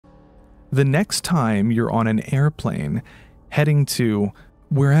The next time you're on an airplane heading to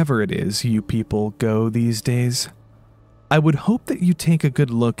wherever it is you people go these days, I would hope that you take a good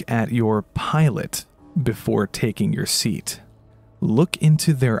look at your pilot before taking your seat. Look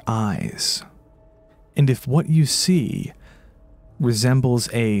into their eyes, and if what you see resembles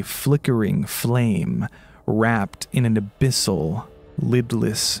a flickering flame wrapped in an abyssal,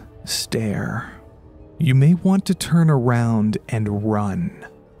 lidless stare, you may want to turn around and run.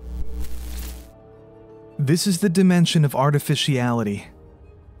 This is the dimension of artificiality,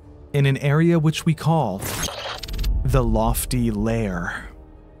 in an area which we call the Lofti Lair.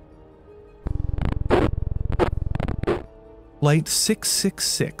 Flight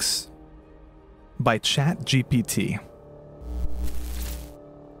 666 by ChatGPT.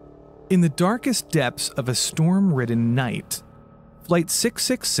 In the darkest depths of a storm-ridden night, Flight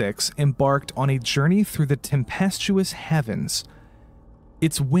 666 embarked on a journey through the tempestuous heavens,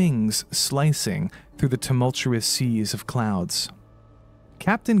 its wings slicing through the tumultuous seas of clouds.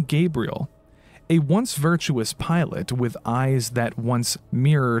 Captain Gabriel, a once virtuous pilot with eyes that once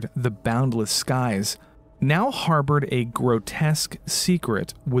mirrored the boundless skies, now harbored a grotesque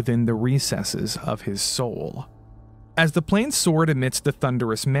secret within the recesses of his soul. As the plane soared amidst the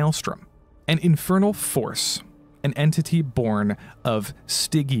thunderous maelstrom, an infernal force, an entity born of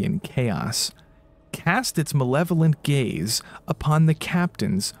Stygian chaos, cast its malevolent gaze upon the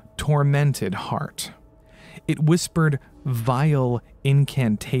captain's tormented heart. It whispered vile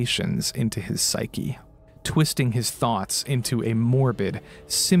incantations into his psyche, twisting his thoughts into a morbid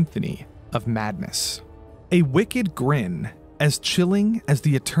symphony of madness. A wicked grin, as chilling as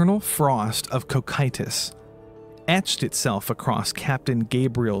the eternal frost of 𝑘𝑜𝑘 etched itself across Captain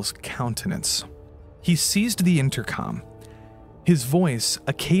Gabriel's countenance. He seized the intercom, his voice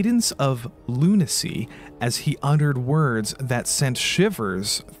a cadence of lunacy as he uttered words that sent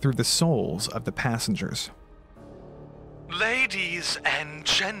shivers through the souls of the passengers. "Ladies and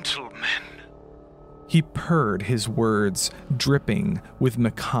gentlemen," he purred, his words dripping with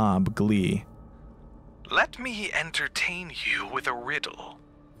macabre glee. "Let me entertain you with a riddle.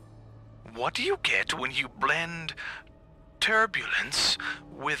 What do you get when you blend turbulence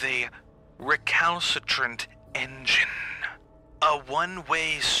with a recalcitrant engine? A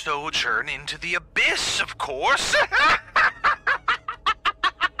one-way sojourn into the abyss, of course."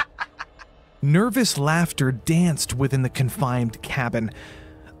 Nervous laughter danced within the confined cabin,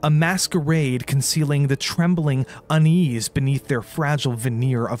 a masquerade concealing the trembling unease beneath their fragile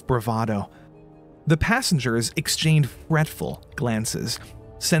veneer of bravado. The passengers exchanged fretful glances,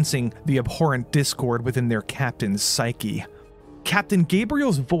 sensing the abhorrent discord within their captain's psyche. Captain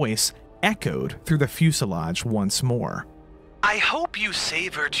Gabriel's voice echoed through the fuselage once more. "I hope you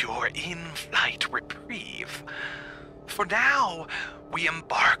savored your in-flight reprieve. For now, we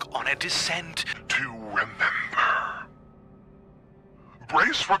embark on a descent to remember.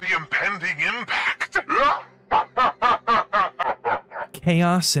 Brace for the impending impact."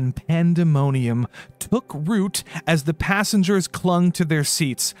 Chaos and pandemonium took root as the passengers clung to their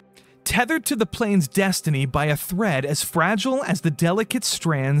seats, tethered to the plane's destiny by a thread as fragile as the delicate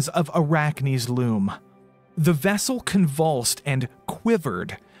strands of Arachne's loom. The vessel convulsed and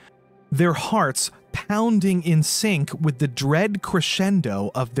quivered, their hearts pounding in sync with the dread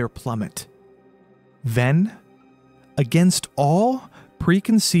crescendo of their plummet. Then, against all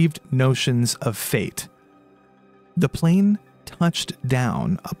preconceived notions of fate, the plane touched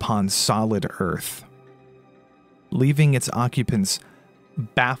down upon solid earth, leaving its occupants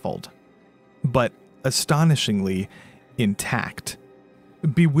baffled, but astonishingly intact.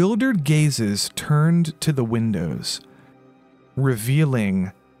 Bewildered gazes turned to the windows,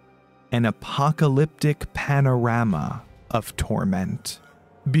 revealing an apocalyptic panorama of torment.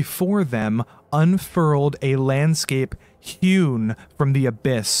 Before them unfurled a landscape hewn from the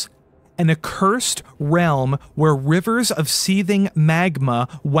abyss, an accursed realm where rivers of seething magma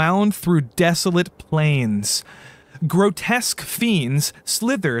wound through desolate plains. Grotesque fiends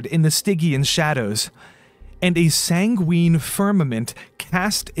slithered in the Stygian shadows, and a sanguine firmament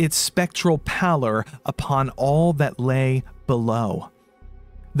cast its spectral pallor upon all that lay below.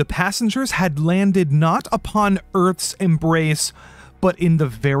 The passengers had landed not upon Earth's embrace, but in the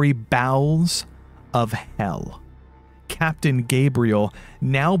very bowels of hell. Captain Gabriel,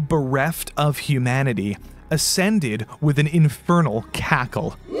 now bereft of humanity, ascended with an infernal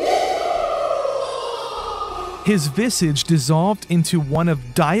cackle. His visage dissolved into one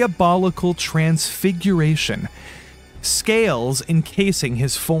of diabolical transfiguration, scales encasing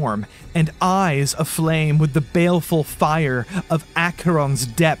his form, and eyes aflame with the baleful fire of Acheron's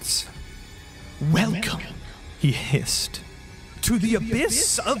depths. "Welcome," he hissed. to the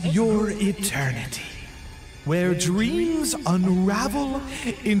abyss of your eternity, where dreams unravel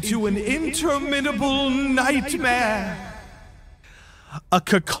into an interminable nightmare. A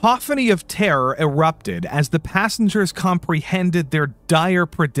cacophony of terror erupted as the passengers comprehended their dire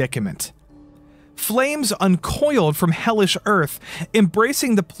predicament. Flames uncoiled from hellish earth,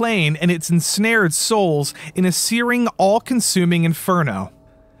 embracing the plane and its ensnared souls in a searing, all-consuming inferno.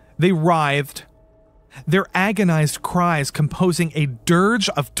 They writhed, their agonized cries composing a dirge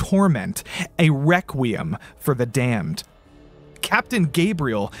of torment, a requiem for the damned. Captain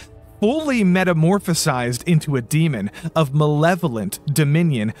Gabriel, fully metamorphosized into a demon of malevolent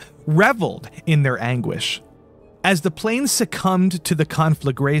dominion, reveled in their anguish. As the plane succumbed to the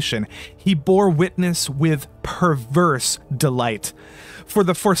conflagration, he bore witness with perverse delight. For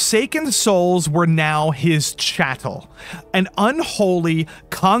the forsaken souls were now his chattel, an unholy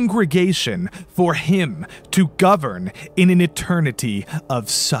congregation for him to govern in an eternity of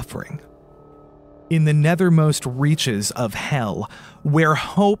suffering. In the nethermost reaches of hell, where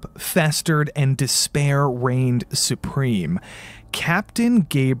hope festered and despair reigned supreme, Captain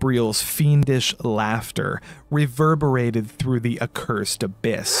Gabriel's fiendish laughter reverberated through the accursed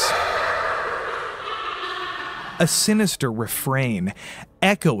abyss. A sinister refrain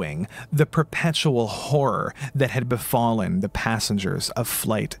echoing the perpetual horror that had befallen the passengers of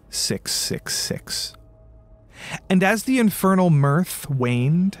Flight 666. And as the infernal mirth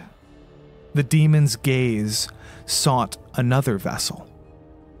waned, the demon's gaze sought another vessel,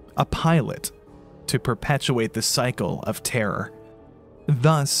 a pilot to perpetuate the cycle of terror.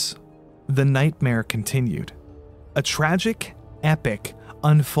 Thus, the nightmare continued, a tragic, epic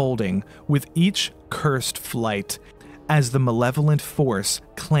unfolding with each cursed flight as the malevolent force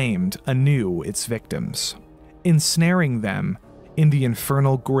claimed anew its victims, ensnaring them in the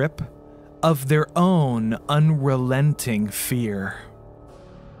infernal grip of their own unrelenting fear.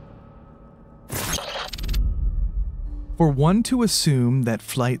 For one to assume that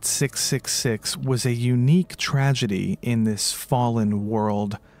Flight 666 was a unique tragedy in this fallen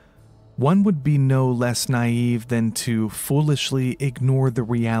world, one would be no less naive than to foolishly ignore the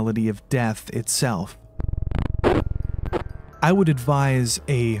reality of death itself. I would advise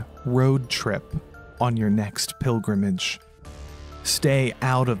a road trip on your next pilgrimage. Stay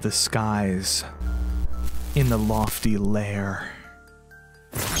out of the skies in the lofty Lair.